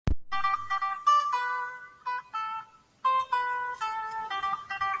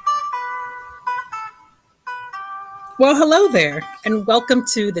Well, hello there, and welcome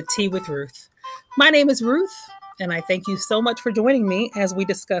to the Tea with Ruth. My name is Ruth, and I thank you so much for joining me as we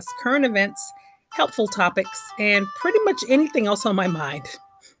discuss current events, helpful topics, and pretty much anything else on my mind.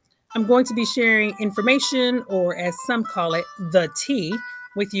 I'm going to be sharing information, or as some call it, the tea,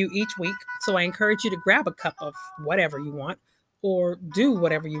 with you each week. So I encourage you to grab a cup of whatever you want, or do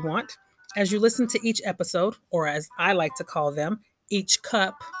whatever you want as you listen to each episode, or as I like to call them, each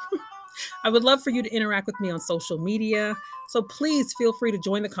cup. I would love for you to interact with me on social media. So please feel free to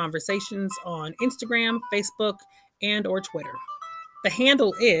join the conversations on Instagram, Facebook, and or Twitter. The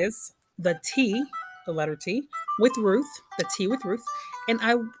handle is the T, the letter T, with Ruth, the Tea with Ruth, and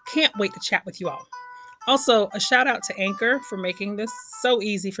I can't wait to chat with you all. Also, a shout out to Anchor for making this so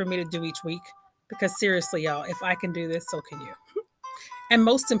easy for me to do each week because seriously, y'all, if I can do this, so can you. And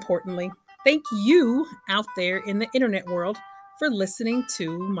most importantly, thank you out there in the internet world for listening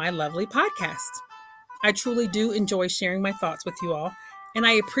to my lovely podcast. I truly do enjoy sharing my thoughts with you all, and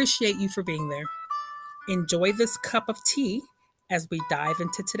I appreciate you for being there. Enjoy this cup of tea as we dive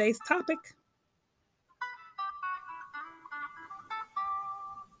into today's topic.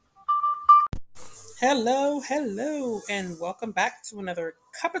 Hello, and welcome back to another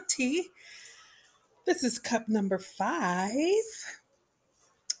cup of tea. This is cup number 5,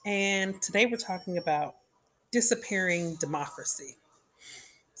 and today we're talking about disappearing democracy.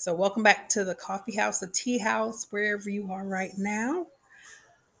 So, welcome back to the coffee house, the tea house, wherever you are right now.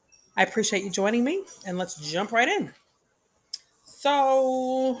 I appreciate you joining me, and let's jump right in.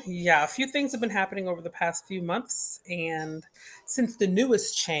 So, yeah, a few things have been happening over the past few months. And since the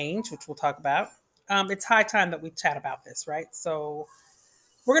newest change, which we'll talk about, it's high time that we chat about this, right? So,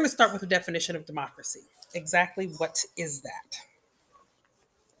 we're going to start with the definition of democracy. Exactly what is that?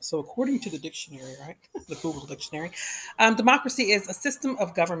 So, according to the dictionary, right, the Google dictionary, democracy is a system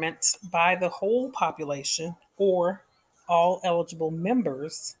of government by the whole population or all eligible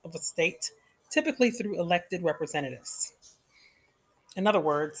members of a state, typically through elected representatives. In other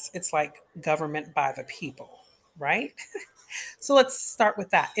words, it's like government by the people, right? So let's start with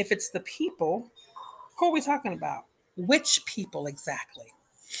that. If it's the people, who are we talking about? Which people exactly?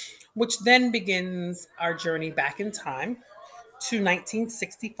 Which then begins our journey back in time to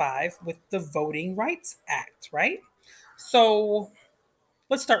 1965 with the Voting Rights Act, right? So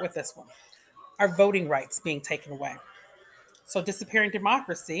let's start with this one, our voting rights being taken away. So disappearing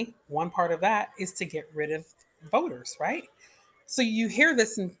democracy, one part of that is to get rid of voters, right? So you hear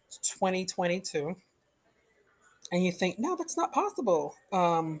this in 2022 and you think, no, that's not possible.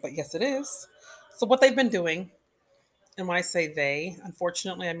 But yes, it is. So what they've been doing, and when I say they,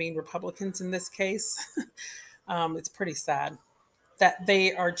 unfortunately, I mean Republicans in this case, it's pretty sad that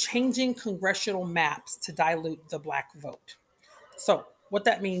they are changing congressional maps to dilute the black vote. So what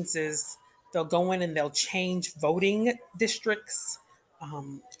that means is they'll go in and they'll change voting districts,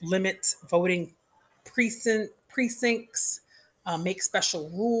 limit voting precincts, make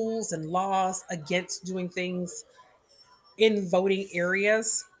special rules and laws against doing things in voting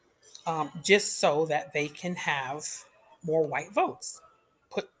areas, just so that they can have more white votes.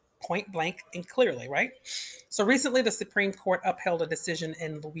 Put point blank and clearly, right? So recently, the Supreme Court upheld a decision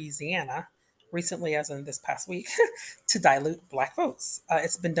in Louisiana, recently, as in this past week, to dilute black votes.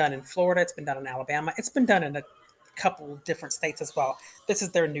 It's been done in Florida, it's been done in Alabama, it's been done in a couple different states as well. This is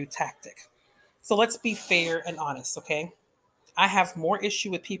their new tactic. So let's be fair and honest, okay? I have more issue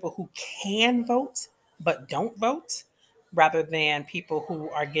with people who can vote but don't vote rather than people who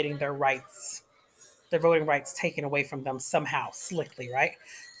are getting their voting rights taken away from them somehow slickly, right?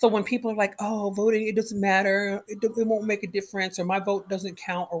 So when people are like, oh, voting, it doesn't matter, it won't make a difference, or my vote doesn't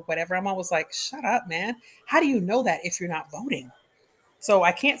count, or whatever, I'm always like, shut up, man. How do you know that if you're not voting? So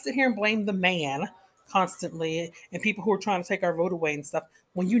I can't sit here and blame the man constantly and people who are trying to take our vote away and stuff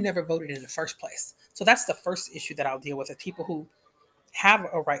when you never voted in the first place. So that's the first issue that I'll deal with, is people who have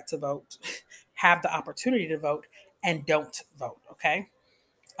a right to vote, have the opportunity to vote, and don't vote. Okay.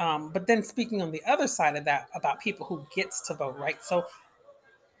 But then speaking on the other side of that about people who gets to vote, right? So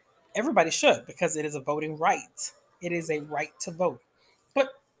everybody should, because it is a voting right. It is a right to vote, but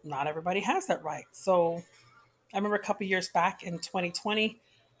not everybody has that right. So I remember a couple years back in 2020,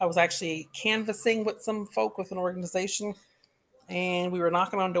 I was actually canvassing with some folk with an organization, and we were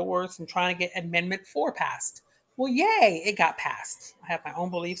knocking on doors and trying to get Amendment 4 passed. Well, yay, it got passed. I have my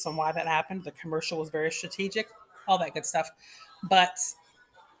own beliefs on why that happened. The commercial was very strategic, all that good stuff. But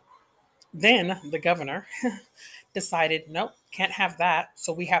then the governor decided, nope, can't have that.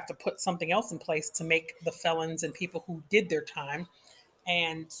 So we have to put something else in place to make the felons and people who did their time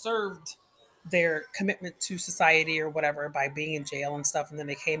and served their commitment to society or whatever by being in jail and stuff, and then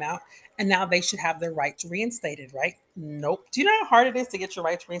they came out, and now they should have their rights reinstated, right? Nope. Do you know how hard it is to get your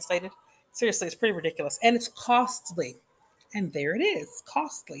rights reinstated? Seriously, it's pretty ridiculous, and it's costly. And there it is,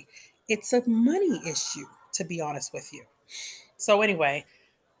 costly. It's a money issue, to be honest with you. So anyway,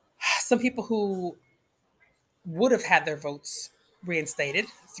 some people who would have had their votes reinstated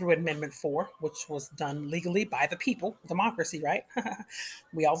through Amendment 4, which was done legally by the people, democracy, right?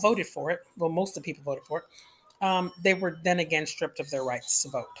 We all voted for it. Well, most of the people voted for it. They were then again stripped of their rights to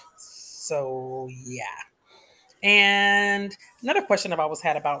vote. So, yeah. And another question I've always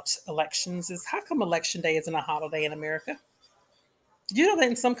had about elections is how come Election Day isn't a holiday in America? Did you know that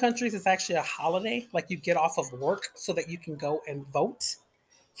in some countries it's actually a holiday? Like you get off of work so that you can go and vote?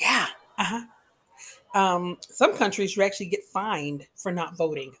 Yeah. Uh huh. Some countries you actually get fined for not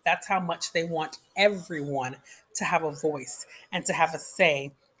voting. That's how much they want everyone to have a voice and to have a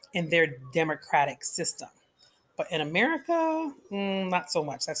say in their democratic system. But in America, not so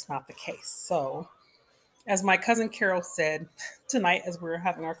much. That's not the case. So, as my cousin Carol said tonight as we were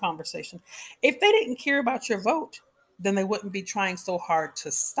having our conversation, if they didn't care about your vote, then they wouldn't be trying so hard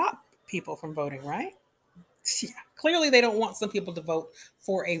to stop people from voting, right? Yeah, clearly they don't want some people to vote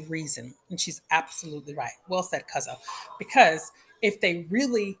for a reason. And she's absolutely right. Well said, Cuzzo. Because if they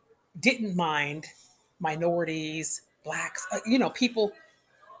really didn't mind minorities, blacks, people,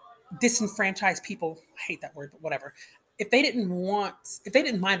 disenfranchised people, I hate that word, but whatever. If they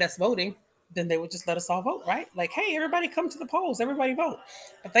didn't mind us voting, then they would just let us all vote, right? Like, hey, everybody come to the polls, everybody vote.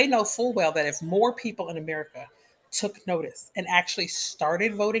 But they know full well that if more people in America took notice and actually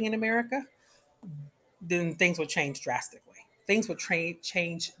started voting in America, then things would change drastically. Things would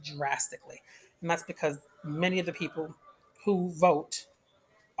change drastically. And that's because many of the people who vote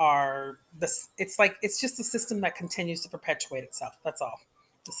are this it's like it's just a system that continues to perpetuate itself. That's all.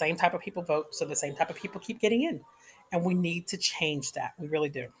 The same type of people vote, so the same type of people keep getting in. And we need to change that. We really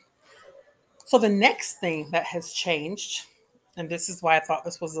do. So the next thing that has changed, and this is why I thought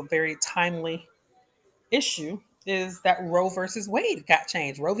this was a very timely issue, is that Roe versus Wade got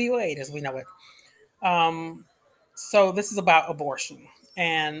changed. Roe v. Wade, as we know it. Um, So this is about abortion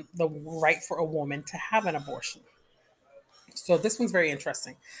and the right for a woman to have an abortion. So this one's very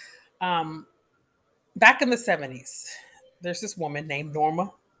interesting. Um, Back in the 70s, there's this woman named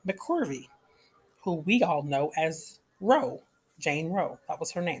Norma McCorvey, who we all know as Roe, Jane Roe. That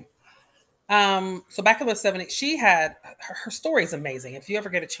was her name. So back in the 70s, she had her story is amazing. If you ever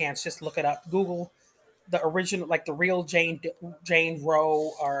get a chance, just look it up. Google the original, like the real Jane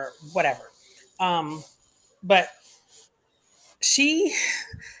Roe or whatever. Um, but she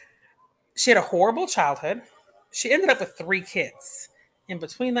She had a horrible childhood. She ended up with three kids. In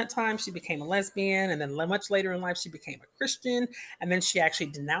between that time, she became a lesbian, and then much later in life, she became a Christian. And then she actually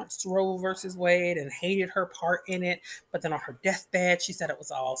denounced Roe versus Wade and hated her part in it. But then on her deathbed, she said it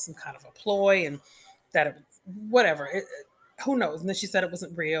was all some kind of a ploy and that it was whatever. Who knows? And then she said it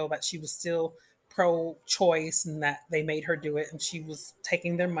wasn't real, that she was still pro choice and that they made her do it and she was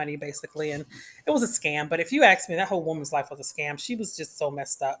taking their money basically. And it was a scam. But if you ask me, that whole woman's life was a scam. She was just so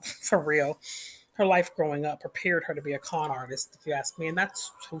messed up for real. Her life growing up prepared her to be a con artist, if you ask me. And that's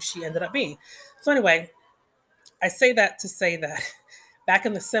who she ended up being. So, anyway, I say that to say that back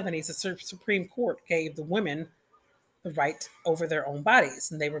in the 70s, the Supreme Court gave the women the right over their own bodies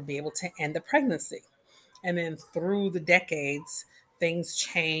and they would be able to end a pregnancy. And then through the decades, things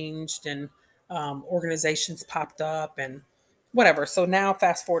changed and organizations popped up and whatever. So now,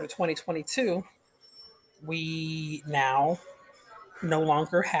 fast forward to 2022, we now no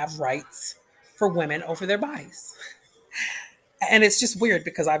longer have rights for women over their bodies. And it's just weird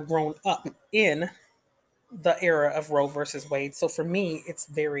because I've grown up in the era of Roe versus Wade. So for me, it's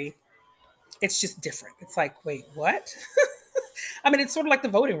just different. It's like, wait, what? I mean, it's sort of like the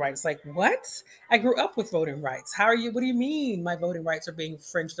voting rights. Like, what? I grew up with voting rights. What do you mean my voting rights are being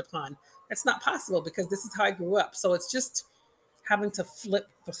infringed upon? That's not possible because this is how I grew up. So it's just having to flip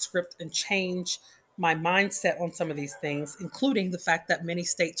the script and change my mindset on some of these things, including the fact that many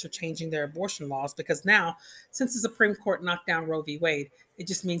states are changing their abortion laws because now, since the Supreme Court knocked down Roe v. Wade, it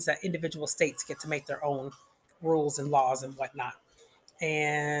just means that individual states get to make their own rules and laws and whatnot.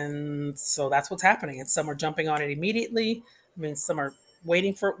 And so that's what's happening. And some are jumping on it immediately. I mean, some are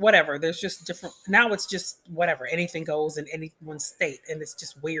waiting for whatever. There's just different. Now it's just whatever. Anything goes in any one state. And it's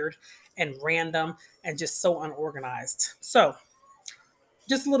just weird and random and just so unorganized. So,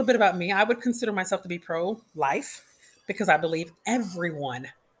 just a little bit about me. I would consider myself to be pro life because I believe everyone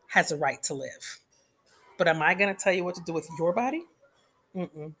has a right to live. But am I going to tell you what to do with your body?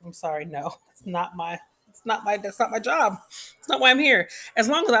 I'm sorry. No, it's not my That's not my job. It's not why I'm here. As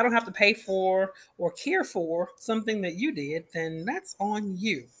long as I don't have to pay for or care for something that you did, then that's on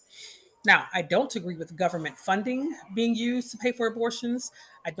you. Now, I don't agree with government funding being used to pay for abortions.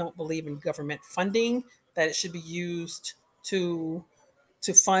 I don't believe in government funding that it should be used to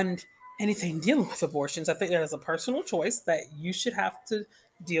fund anything dealing with abortions. I think that is a personal choice that you should have to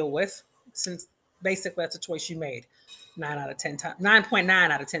deal with, since basically that's a choice you made 9 out of 10 times, 9.9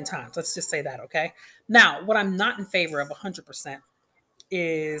 out of 10 times. Let's just say that, okay? Now, what I'm not in favor of 100%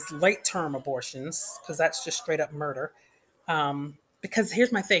 is late term abortions, because that's just straight up murder. Because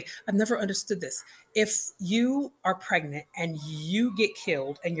here's my thing, I've never understood this. If you are pregnant and you get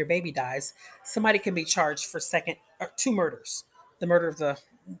killed and your baby dies, somebody can be charged for second or two murders: the murder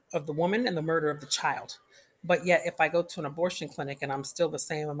of the woman and the murder of the child. But yet, if I go to an abortion clinic and I'm still the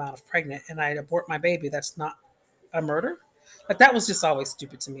same amount of pregnant and I abort my baby, that's not a murder. Like, that was just always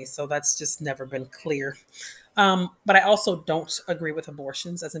stupid to me. So that's just never been clear. But I also don't agree with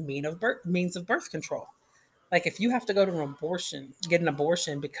abortions as a means of birth control. Like, if you have to go to get an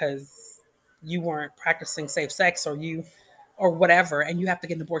abortion because you weren't practicing safe sex, or whatever, and you have to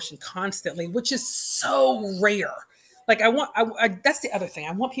get an abortion constantly, which is so rare. Like, that's the other thing.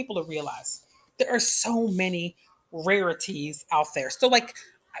 I want people to realize there are so many rarities out there. So, like,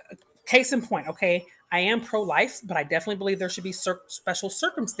 case in point, okay, I am pro life, but I definitely believe there should be special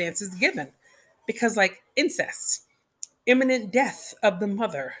circumstances given, because, like, incest, imminent death of the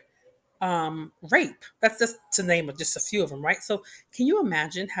mother, rape. That's just to name just a few of them, right? So, can you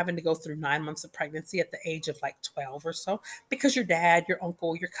imagine having to go through 9 months of pregnancy at the age of like 12 or so because your dad, your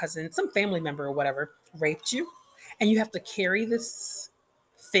uncle, your cousin, some family member or whatever raped you, and you have to carry this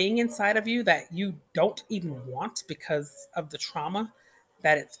thing inside of you that you don't even want because of the trauma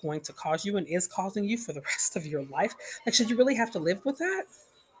that it's going to cause you and is causing you for the rest of your life? Like, should you really have to live with that?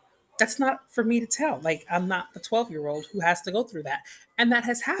 That's not for me to tell. Like, I'm not the 12-year-old who has to go through that. And that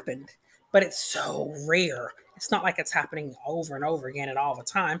has happened, but it's so rare. It's not like it's happening over and over again and all the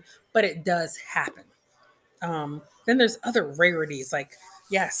time, but it does happen. Then there's other rarities. Like,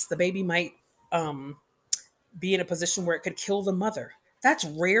 yes, the baby might be in a position where it could kill the mother. That's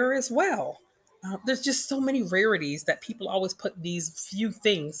rare as well. There's just so many rarities that people always put these few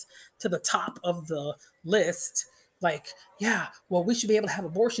things to the top of the list. Like, yeah, well, we should be able to have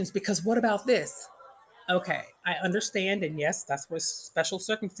abortions because what about this? Okay, I understand. And yes, that's where special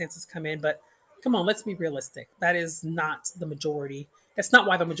circumstances come in. But come on, let's be realistic. That is not the majority. That's not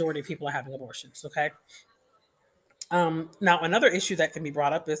why the majority of people are having abortions. Okay. Now, another issue that can be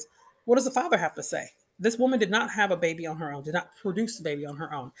brought up is, what does the father have to say? This woman did not have a baby on her own, did not produce a baby on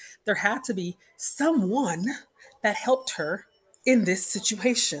her own. There had to be someone that helped her in this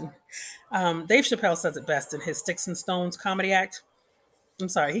situation. Dave Chappelle says it best in his Sticks and Stones comedy act. I'm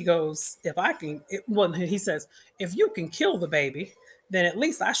sorry, he goes, if I can, well, he says, if you can kill the baby, then at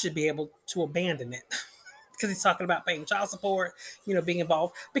least I should be able to abandon it. Because he's talking about paying child support, being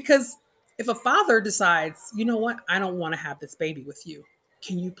involved. Because if a father decides, you know what, I don't want to have this baby with you,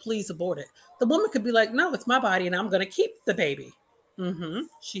 can you please abort it? The woman could be like, no, it's my body and I'm going to keep the baby.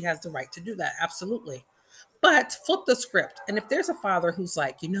 She has the right to do that. Absolutely. But flip the script. And if there's a father who's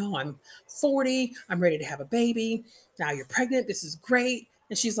like, I'm 40, I'm ready to have a baby. Now you're pregnant. This is great.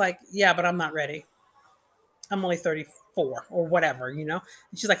 And she's like, yeah, but I'm not ready. I'm only 34 or whatever, And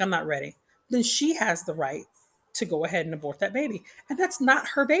she's like, I'm not ready. Then she has the right to go ahead and abort that baby. And that's not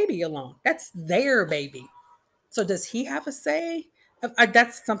her baby alone. That's their baby. So does he have a say?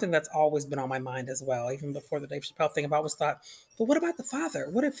 That's something that's always been on my mind as well, even before the Dave Chappelle thing. I've always thought, but what about the father?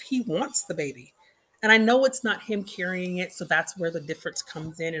 What if he wants the baby? And I know it's not him carrying it, so that's where the difference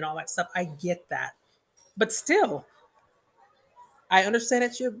comes in and all that stuff. I get that. But still, I understand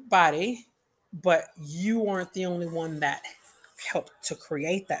it's your body, but you weren't the only one that helped to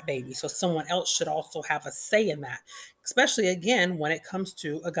create that baby. So someone else should also have a say in that. Especially again when it comes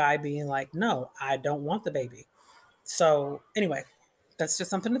to a guy being like, no, I don't want the baby. So anyway, that's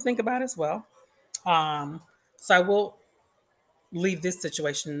just something to think about as well. Um, so I will leave this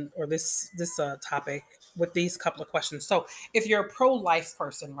situation or this topic with these couple of questions. So if you're a pro-life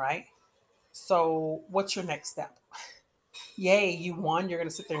person, right? So what's your next step? Yay, you won. You're going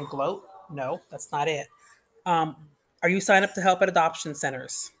to sit there and gloat? No, that's not it. Um, are you signed up to help at adoption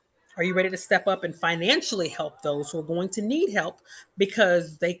centers? Are you ready to step up and financially help those who are going to need help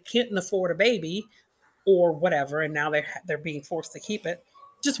because they can't afford a baby or whatever, and now they're being forced to keep it?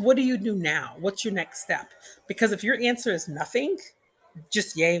 Just what do you do now? What's your next step? Because if your answer is nothing,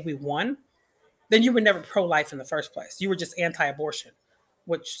 just yay, we won, then you were never pro-life in the first place. You were just anti-abortion,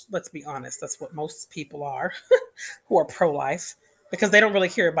 which, let's be honest, that's what most people are who are pro-life, because they don't really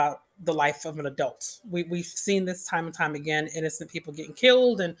care about the life of an adult. We've seen this time and time again, innocent people getting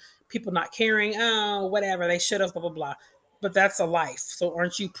killed and people not caring, oh, whatever, they should have, blah, blah, blah. But that's a life. So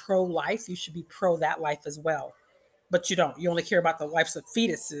aren't you pro life? You should be pro that life as well. But you don't. You only care about the lives of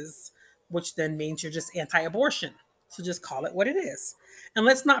fetuses, which then means you're just anti abortion. So just call it what it is. And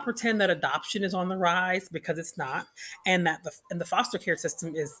let's not pretend that adoption is on the rise, because it's not, and that the foster care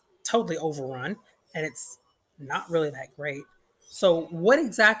system is totally overrun and it's not really that great. So what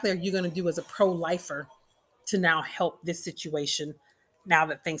exactly are you going to do as a pro-lifer to now help this situation now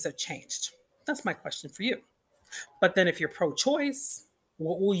that things have changed? That's my question for you. But then if you're pro-choice,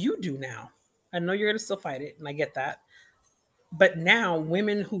 what will you do now? I know you're going to still fight it, and I get that. But now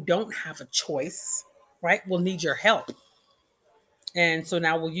women who don't have a choice, right, will need your help. And so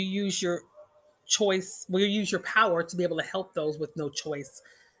now will you use your choice, will you use your power to be able to help those with no choice,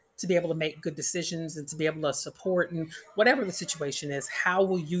 to be able to make good decisions and to be able to support, and whatever the situation is, how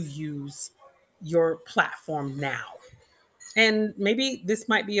will you use your platform now? And maybe this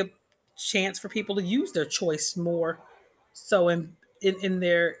might be a chance for people to use their choice more, so in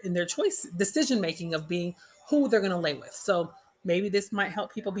their choice decision making of being who they're going to lay with. So maybe this might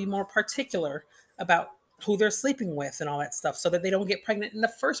help people be more particular about who they're sleeping with and all that stuff, so that they don't get pregnant in the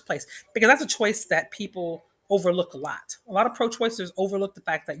first place, because that's a choice that people overlook a lot. A lot of pro-choicers overlook the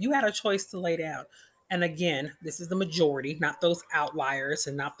fact that you had a choice to lay down. And again, this is the majority, not those outliers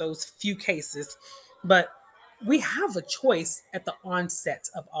and not those few cases, but we have a choice at the onset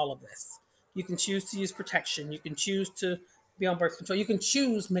of all of this. You can choose to use protection. You can choose to be on birth control. You can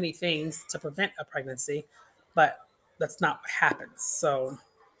choose many things to prevent a pregnancy, but that's not what happens. So,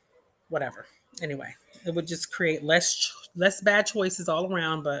 whatever. Anyway, it would just create less bad choices all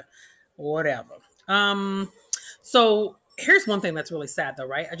around, but whatever. Um, so here's one thing that's really sad, though,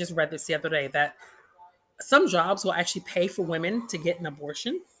 right? I just read this the other day that some jobs will actually pay for women to get an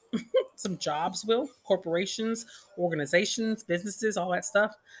abortion. Some jobs will, corporations, organizations, businesses, all that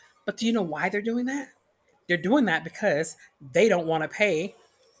stuff. But do you know why they're doing that? They're doing that because they don't want to pay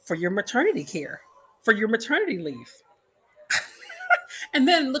for your maternity care, for your maternity leave. And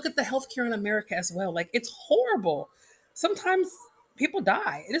then look at the healthcare in America as well. Like, it's horrible. Sometimes people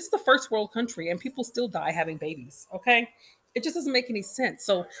die. This is the first world country and people still die having babies. Okay. It just doesn't make any sense.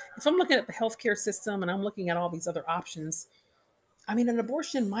 So if I'm looking at the healthcare system and I'm looking at all these other options, I mean, an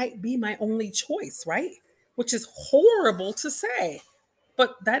abortion might be my only choice, right? Which is horrible to say,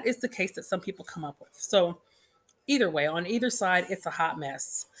 but that is the case that some people come up with. So either way, on either side, it's a hot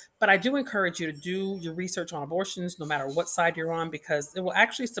mess. But I do encourage you to do your research on abortions, no matter what side you're on, because it will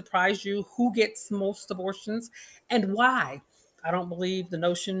actually surprise you who gets most abortions and why. I don't believe the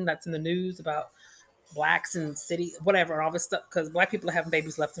notion that's in the news about blacks in city, whatever, all this stuff, because black people are having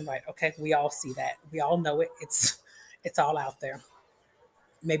babies left and right. Okay, we all see that. We all know it. It's all out there.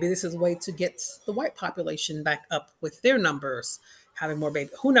 Maybe this is a way to get the white population back up with their numbers, having more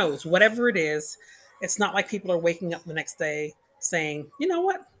babies. Who knows? Whatever it is, it's not like people are waking up the next day saying, you know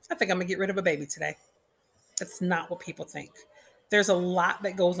what? I think I'm going to get rid of a baby today. That's not what people think. There's a lot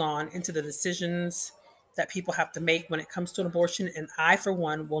that goes on into the decisions that people have to make when it comes to an abortion. And I, for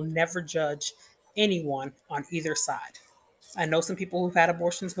one, will never judge anyone on either side. I know some people who've had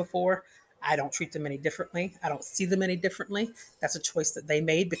abortions before. I don't treat them any differently. I don't see them any differently. That's a choice that they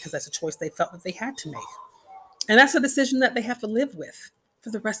made because that's a choice they felt that they had to make. And that's a decision that they have to live with for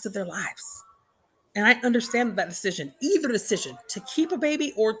the rest of their lives. And I understand that decision, either decision to keep a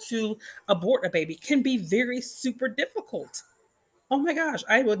baby or to abort a baby, can be very super difficult. Oh my gosh,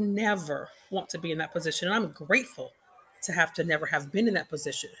 I would never want to be in that position. And I'm grateful to have to never have been in that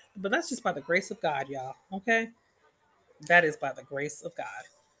position. But that's just by the grace of God, y'all. Okay? That is by the grace of God.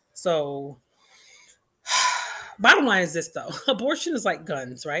 So, bottom line is this though: abortion is like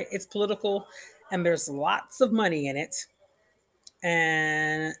guns, right? It's political and there's lots of money in it.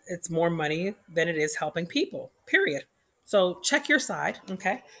 And it's more money than it is helping people, period. So, check your side,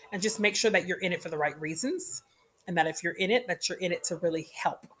 okay? And just make sure that you're in it for the right reasons. And that if you're in it, that you're in it to really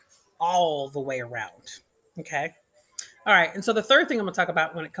help all the way around. Okay. All right. And so the third thing I'm going to talk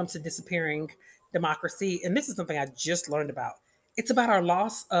about when it comes to disappearing democracy, and this is something I just learned about, it's about our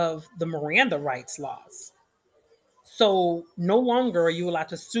loss of the Miranda rights laws. So no longer are you allowed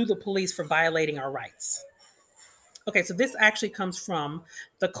to sue the police for violating our rights. Okay, so this actually comes from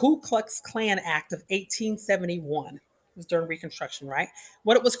the Ku Klux Klan Act of 1871. It was during Reconstruction, right?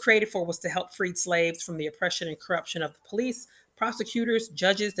 What it was created for was to help freed slaves from the oppression and corruption of the police, prosecutors,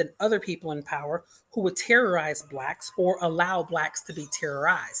 judges, and other people in power who would terrorize blacks or allow blacks to be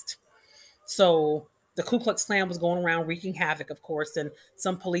terrorized. So The Ku Klux Klan was going around wreaking havoc, of course, and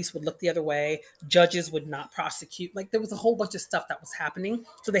some police would look the other way. Judges would not prosecute. Like there was a whole bunch of stuff that was happening.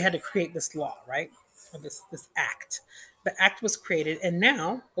 So they had to create this law, right? Or this act. The act was created, and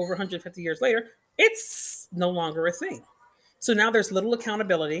now, over 150 years later, it's no longer a thing. So now there's little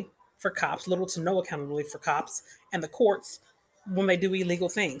accountability for cops, little to no accountability for cops and the courts when they do illegal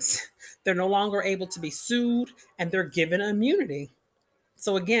things. They're no longer able to be sued and they're given immunity.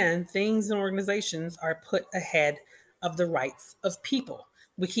 So again, things and organizations are put ahead of the rights of people.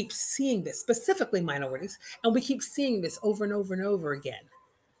 We keep seeing this, specifically minorities, and we keep seeing this over and over and over again.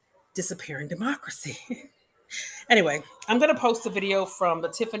 Disappearing democracy. Anyway, I'm going to post a video from the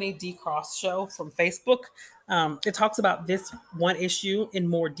Tiffany D. Cross show from Facebook. It talks about this one issue in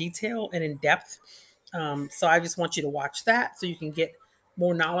more detail and in depth. So I just want you to watch that so you can get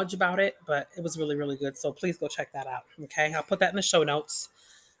more knowledge about it. But it was really, really good. So please go check that out. Okay. I'll put that in the show notes.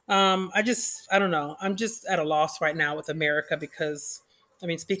 I don't know. I'm just at a loss right now with America because, I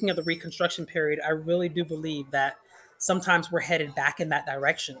mean, speaking of the Reconstruction period, I really do believe that sometimes we're headed back in that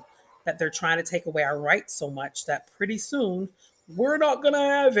direction, that they're trying to take away our rights so much that pretty soon we're not going to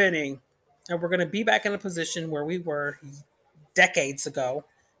have any. And we're going to be back in a position where we were decades ago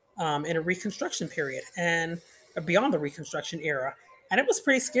in a Reconstruction period and beyond the Reconstruction era. And it was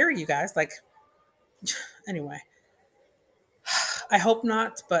pretty scary, you guys. Like, anyway, I hope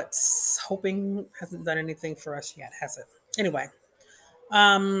not, but hoping hasn't done anything for us yet, has it? Anyway,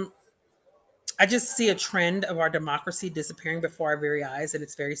 um, I just see a trend of our democracy disappearing before our very eyes, and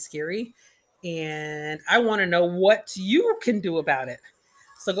it's very scary. And I want to know what you can do about it.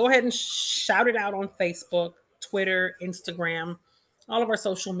 So go ahead and shout it out on Facebook, Twitter, Instagram, all of our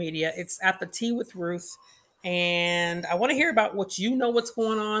social media. It's at the Tea with Ruth. And I want to hear about what you know what's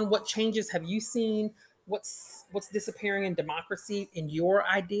going on. What changes have you seen? What's disappearing in democracy in your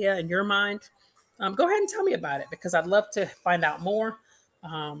idea, in your mind? Go ahead and tell me about it because I'd love to find out more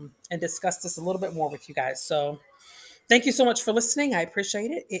and discuss this a little bit more with you guys. So thank you so much for listening. I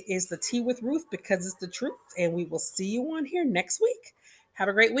appreciate it. It is the Tea with Ruth because it's the truth. And we will see you on here next week. Have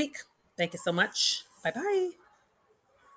a great week. Thank you so much. Bye bye.